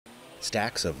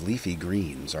Stacks of leafy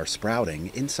greens are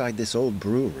sprouting inside this old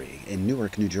brewery in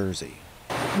Newark, New Jersey.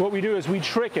 What we do is we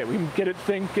trick it. We get it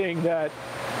thinking that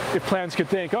if plants could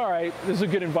think, all right, this is a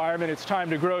good environment, it's time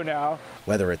to grow now.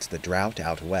 Whether it's the drought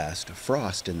out west,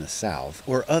 frost in the south,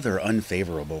 or other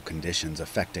unfavorable conditions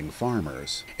affecting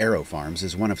farmers, AeroFarms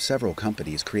is one of several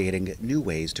companies creating new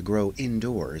ways to grow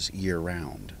indoors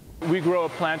year-round. We grow a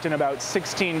plant in about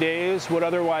 16 days, what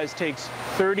otherwise takes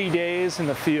 30 days in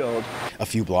the field. A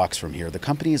few blocks from here, the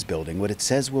company is building what it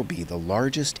says will be the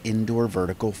largest indoor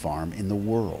vertical farm in the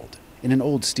world, in an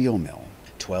old steel mill.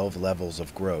 12 levels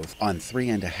of growth on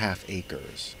 3.5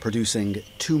 acres, producing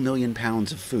 2 million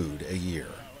pounds of food a year.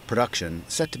 Production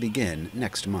set to begin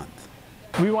next month.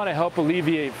 We want to help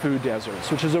alleviate food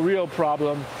deserts, which is a real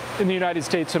problem in the United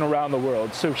States and around the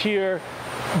world. So here,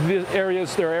 there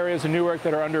are areas in Newark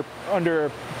that are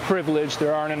underprivileged.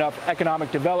 There aren't enough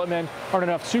economic development, aren't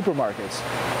enough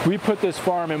supermarkets. We put this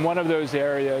farm in one of those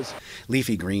areas.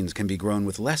 Leafy greens can be grown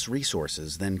with less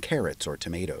resources than carrots or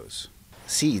tomatoes.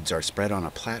 Seeds are spread on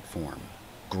a platform,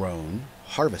 grown,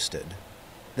 harvested,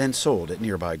 then sold at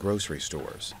nearby grocery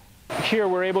stores. Here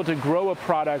we're able to grow a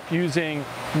product using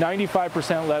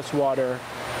 95% less water,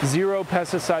 0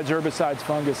 pesticides, herbicides,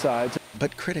 fungicides.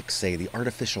 But critics say the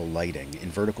artificial lighting in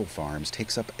vertical farms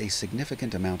takes up a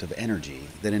significant amount of energy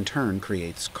that in turn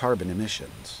creates carbon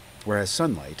emissions, whereas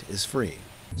sunlight is free.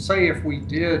 Say if we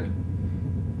did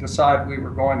decide we were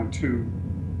going to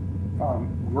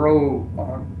grow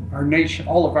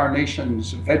all of our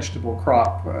nation's vegetable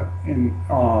crop in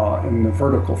the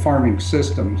vertical farming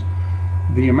systems,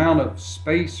 the amount of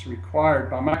space required,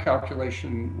 by my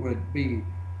calculation, would be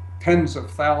tens of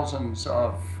thousands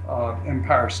of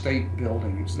Empire State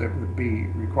Buildings that would be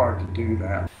required to do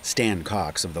that. Stan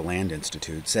Cox of the Land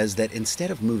Institute says that instead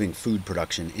of moving food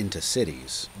production into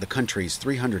cities, the country's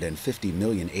 350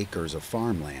 million acres of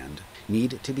farmland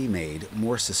need to be made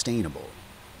more sustainable.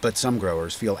 But some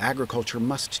growers feel agriculture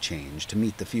must change to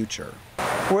meet the future.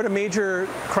 We're at a major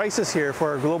crisis here for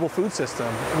our global food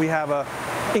system. We have an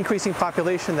increasing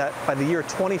population that by the year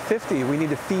 2050, we need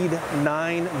to feed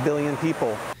 9 billion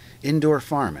people. Indoor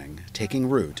farming taking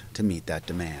root to meet that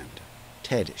demand.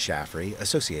 Ted Shaffrey,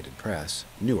 Associated Press,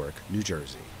 Newark, New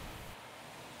Jersey.